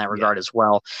sure in that regard as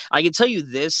well. I can tell you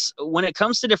this, when it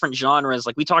comes to different genres,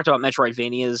 like we talked about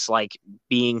Metroidvanias, like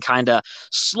being kind of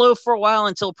slow for a while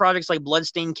until projects like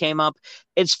Bloodstained came up.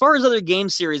 As far as other game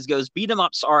series goes, beat 'em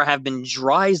ups have been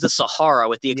dry as the Sahara,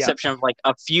 with the exception of like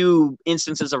a few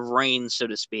instances of rain, so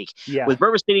to speak. Yeah. With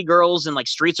River City Girls and like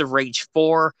Streets of Rage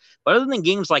 4. But other than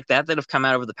games like that have come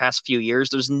out over the past few years,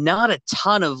 there's not a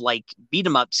ton of like beat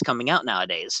 'em ups coming out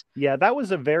nowadays. Yeah, that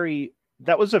was a very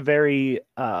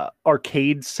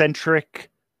arcade centric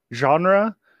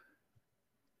genre.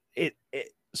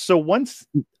 So once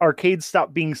arcades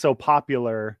stopped being so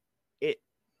popular,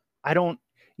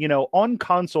 on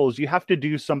consoles you have to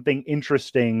do something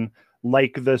interesting,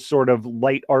 like the sort of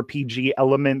light RPG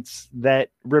elements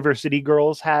that River City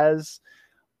Girls has,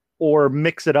 or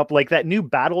mix it up. Like that new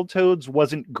Battletoads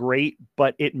wasn't great,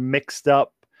 but it mixed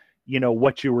up,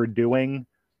 what you were doing.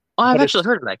 Oh, I've actually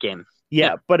heard of that game.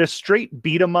 Yeah, but a straight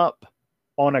beat 'em up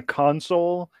on a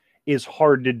console is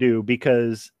hard to do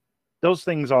because those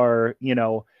things are,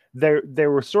 they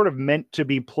were sort of meant to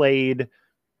be played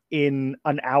in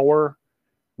an hour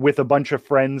with a bunch of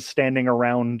friends standing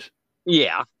around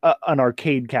an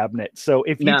arcade cabinet. So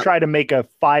if you try to make a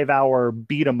 5-hour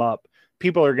beat 'em up,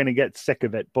 people are going to get sick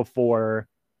of it before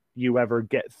you ever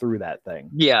get through that thing.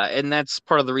 Yeah, and that's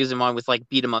part of the reason why with like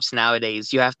beat 'em ups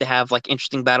nowadays, you have to have like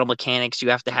interesting battle mechanics, you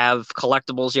have to have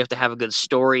collectibles, you have to have a good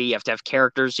story, you have to have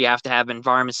characters, you have to have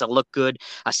environments that look good,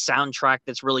 a soundtrack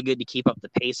that's really good to keep up the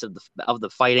pace of the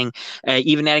fighting.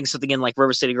 Even adding something in like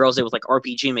River City Girls, with like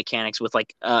RPG mechanics, with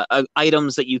like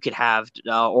items that you could have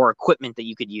or equipment that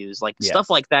you could use, like stuff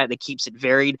like that keeps it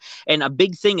varied. And a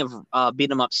big thing of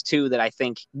beat 'em ups too that I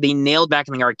think they nailed back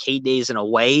in the arcade days in a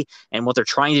way, and what they're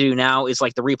trying to do now is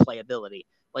like the replayability.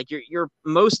 Like you're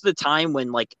most of the time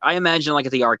when, like, I imagine like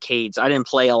at the arcades, I didn't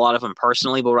play a lot of them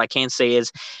personally, but what I can say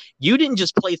is you didn't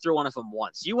just play through one of them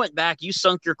once. You went back, you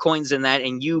sunk your coins in that,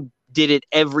 and you did it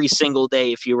every single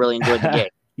day if you really enjoyed the game.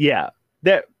 Yeah.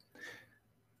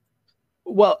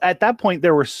 Well, at that point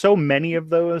there were so many of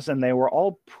those and they were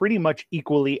all pretty much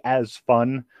equally as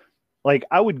fun. Like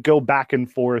I would go back and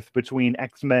forth between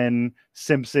X-Men,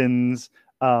 Simpsons,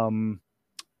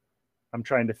 I'm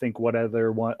trying to think what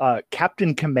other one.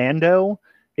 Captain Commando,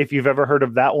 if you've ever heard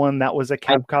of that one, that was a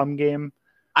Capcom game.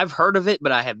 I've heard of it,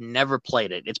 but I have never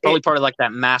played it. It's probably part of like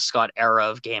that mascot era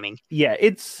of gaming. Yeah,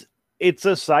 it's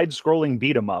a side-scrolling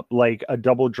beat 'em up, like a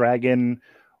Double Dragon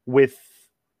with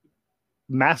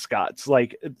mascots,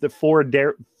 like the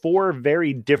four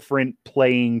very different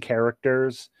playing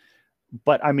characters.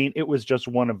 But I mean, it was just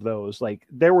one of those. Like,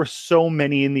 there were so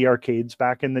many in the arcades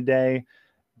back in the day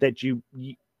that you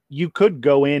could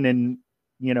go in and,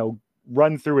 you know,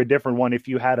 run through a different one. If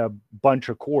you had a bunch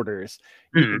of quarters,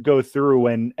 you could go through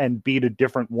and beat a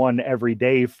different one every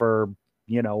day for,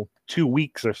 you know, 2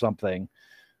 weeks or something.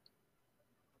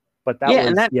 But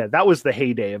that was the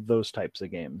heyday of those types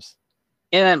of games.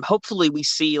 And hopefully we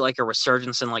see like a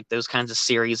resurgence in like those kinds of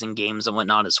series and games and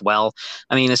whatnot as well.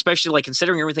 I mean, especially like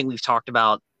considering everything we've talked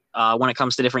about when it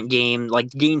comes to different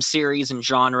game series and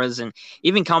genres, and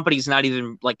even companies not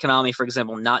even like Konami, for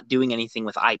example, not doing anything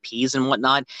with IPs and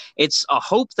whatnot. It's a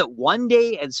hope that one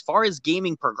day, as far as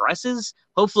gaming progresses,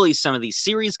 hopefully some of these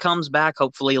series comes back.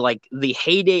 Hopefully, like the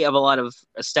heyday of a lot of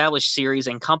established series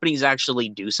and companies actually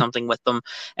do something with them,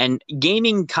 and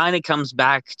gaming kind of comes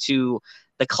back to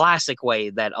the classic way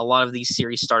that a lot of these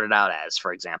series started out as,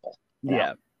 for example.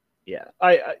 Yeah.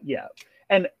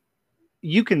 And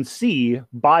you can see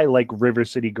by like River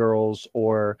City Girls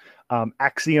or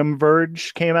Axiom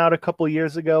Verge came out a couple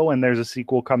years ago, and there's a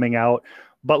sequel coming out.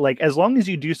 But like, as long as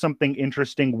you do something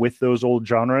interesting with those old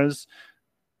genres,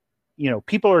 you know,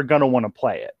 people are going to want to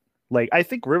play it. Like, I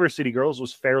think River City Girls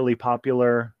was fairly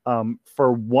popular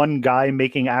for one guy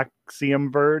making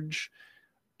Axiom Verge.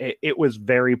 It was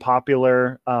very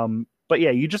popular. But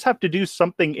yeah, you just have to do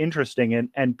something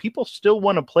interesting, and people still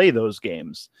want to play those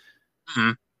games.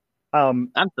 Mm-hmm.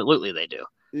 Absolutely, they do.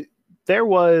 There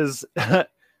was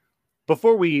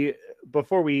before we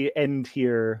end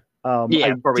here.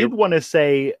 I did want to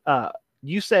say,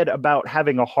 you said about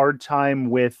having a hard time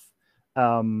with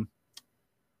turn-based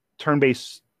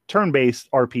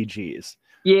RPGs.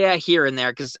 Yeah, here and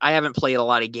there, because I haven't played a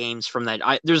lot of games from that.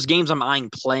 There's games I'm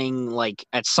eyeing playing like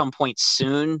at some point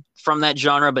soon from that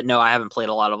genre, but no, I haven't played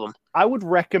a lot of them. I would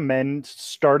recommend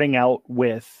starting out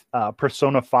with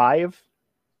Persona 5.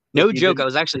 No joke, I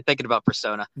was actually thinking about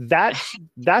Persona.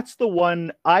 That's the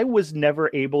one. I was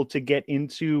never able to get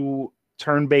into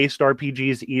turn-based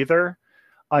RPGs either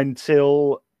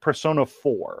until Persona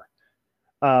 4.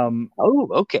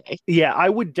 Okay. Yeah, I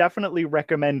would definitely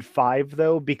recommend 5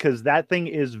 though, because that thing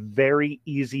is very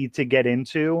easy to get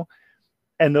into,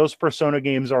 and those Persona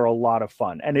games are a lot of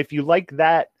fun. And if you like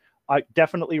that, I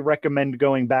definitely recommend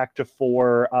going back to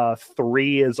 4.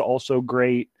 3 is also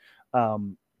great.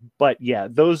 But yeah,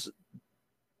 those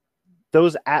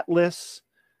Atlas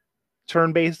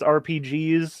turn-based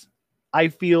RPGs, I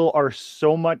feel, are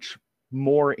so much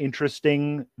more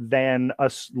interesting than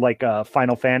a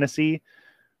Final Fantasy,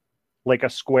 like a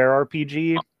Square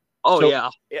RPG. Yeah.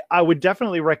 I would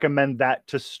definitely recommend that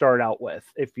to start out with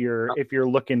if you're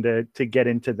looking to get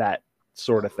into that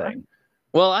sort of thing.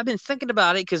 Well, I've been thinking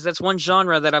about it because that's one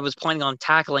genre that I was planning on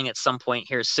tackling at some point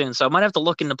here soon. So I might have to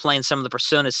look into playing some of the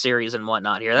Persona series and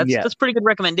whatnot here. That's pretty good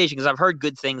recommendation, because I've heard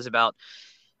good things about.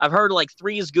 I've heard like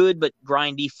 3 is good but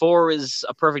grindy. 4 is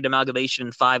a perfect amalgamation,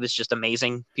 and 5 is just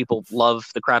amazing. People love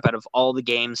the crap out of all the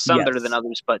games, some better than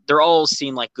others, but they're all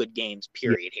seem like good games.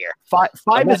 Period. Here. 5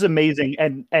 is amazing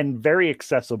and very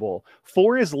accessible.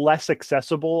 4 is less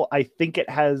accessible. I think it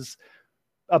has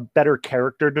a better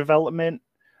character development.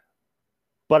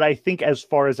 But I think as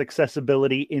far as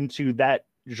accessibility into that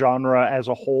genre as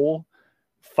a whole,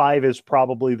 5 is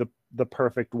probably the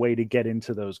perfect way to get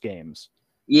into those games.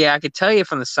 Yeah, I could tell you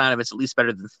from the sign of it's at least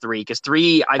better than 3, because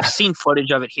 3, I've seen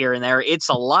footage of it here and there. It's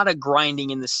a lot of grinding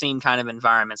in the same kind of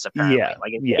environments,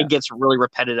 apparently. It gets really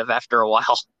repetitive after a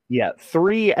while. Yeah,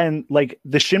 3 and like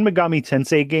the Shin Megami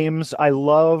Tensei games, I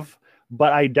love,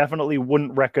 but I definitely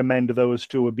wouldn't recommend those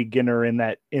to a beginner in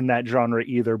that genre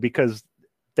either, because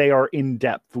they are in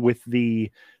depth with the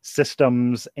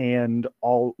systems, and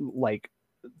all like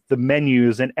the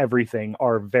menus and everything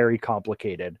are very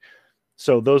complicated.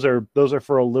 So those are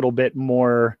for a little bit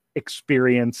more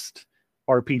experienced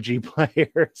RPG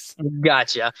players.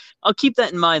 Gotcha. I'll keep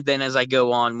that in mind then as I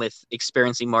go on with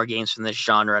experiencing more games from this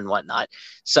genre and whatnot.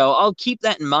 So I'll keep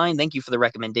that in mind. Thank you for the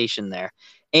recommendation there.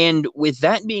 And with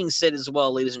that being said as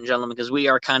well, ladies and gentlemen, because we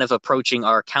are kind of approaching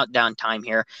our countdown time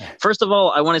here. First of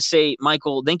all, I want to say,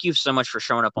 Micheal, thank you so much for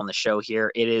showing up on the show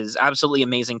here. It is absolutely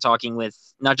amazing talking with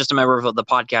not just a member of the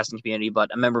podcasting community,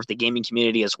 but a member of the gaming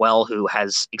community as well, who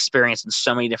has experience in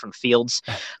so many different fields.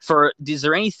 Is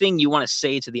there anything you want to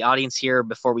say to the audience here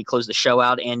before we close the show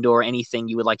out, and or anything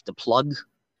you would like to plug?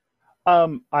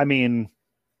 I mean,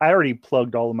 I already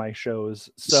plugged all of my shows,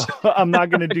 so I'm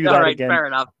not going to do that again. Fair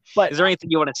enough. But is there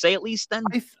anything you want to say at least then?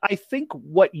 I think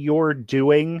what you're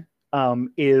doing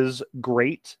is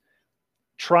great.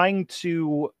 Trying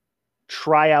to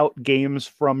try out games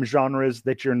from genres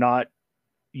that you're not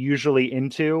usually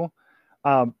into,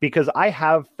 because I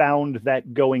have found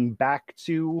that going back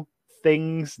to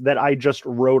things that I just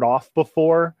wrote off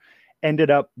before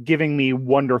ended up giving me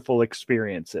wonderful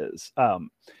experiences.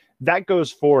 That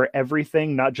goes for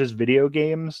everything, not just video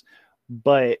games,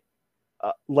 but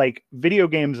like video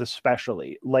games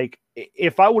especially. Like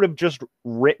if I would have just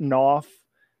written off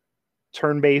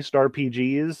turn-based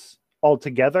RPGs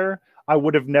altogether, I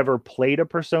would have never played a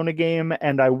Persona game,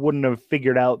 and I wouldn't have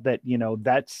figured out that,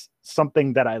 that's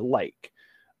something that I like.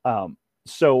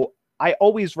 So I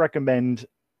always recommend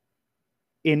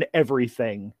in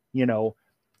everything,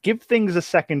 give things a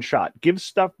second shot. Give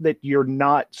stuff that you're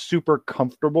not super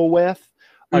comfortable with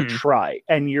a try.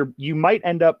 And you might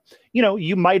end up,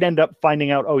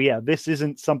 finding out, oh yeah, this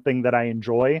isn't something that I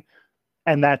enjoy,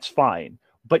 and that's fine.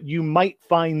 But you might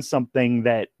find something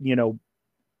that,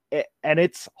 and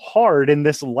it's hard in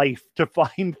this life to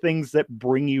find things that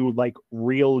bring you like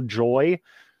real joy.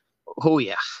 Oh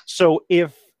yeah. So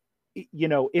if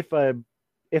a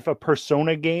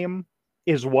Persona game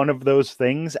is one of those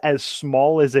things, as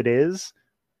small as it is,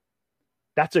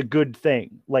 that's a good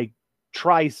thing. Like,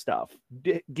 try stuff,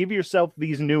 give yourself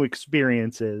these new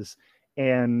experiences,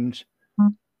 and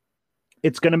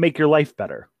it's going to make your life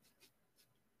better.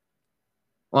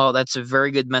 Well, that's a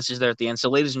very good message there at the end. So,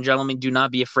 ladies and gentlemen, do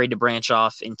not be afraid to branch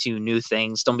off into new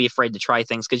things. Don't be afraid to try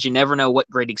things, because you never know what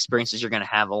great experiences you're going to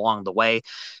have along the way.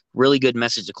 Really good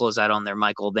message to close out on there,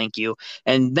 Micheal. Thank you.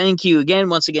 And thank you again,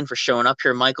 once again, for showing up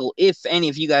here, Micheal. If any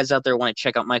of you guys out there want to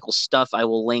check out Micheal's stuff, I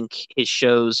will link his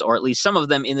shows, or at least some of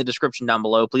them, in the description down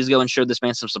below. Please go and show this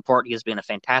man some support. He has been a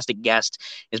fantastic guest.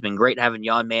 It's been great having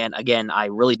you on, man. Again, I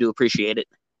really do appreciate it.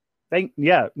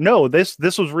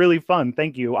 This was really fun.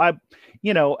 Thank you.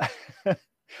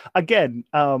 Again,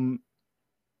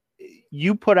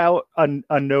 you put out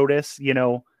a notice,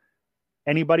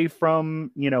 anybody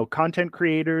from, content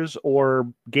creators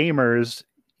or gamers,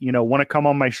 want to come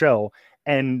on my show.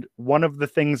 And one of the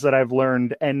things that I've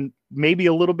learned, and maybe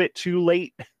a little bit too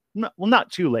late,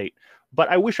 not too late, but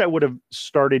I wish I would have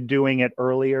started doing it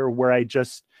earlier, where I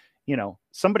just,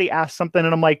 somebody asked something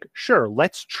and I'm like, sure,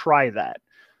 let's try that.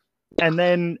 And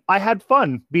then I had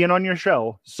fun being on your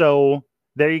show. So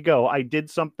there you go. I did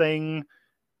something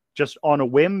just on a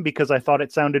whim because I thought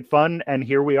it sounded fun, and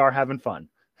here we are having fun.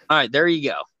 All right, there you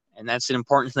go. And that's an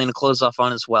important thing to close off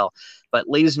on as well. But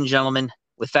ladies and gentlemen,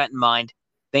 with that in mind,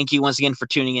 thank you once again for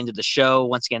tuning into the show.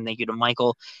 Once again, thank you to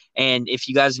Micheal. And if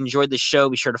you guys enjoyed the show,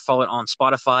 be sure to follow it on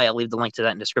Spotify. I'll leave the link to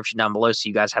that in the description down below, so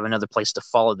you guys have another place to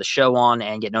follow the show on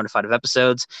and get notified of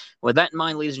episodes. With that in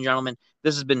mind, ladies and gentlemen,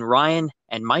 this has been Ryan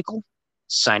and Micheal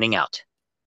signing out.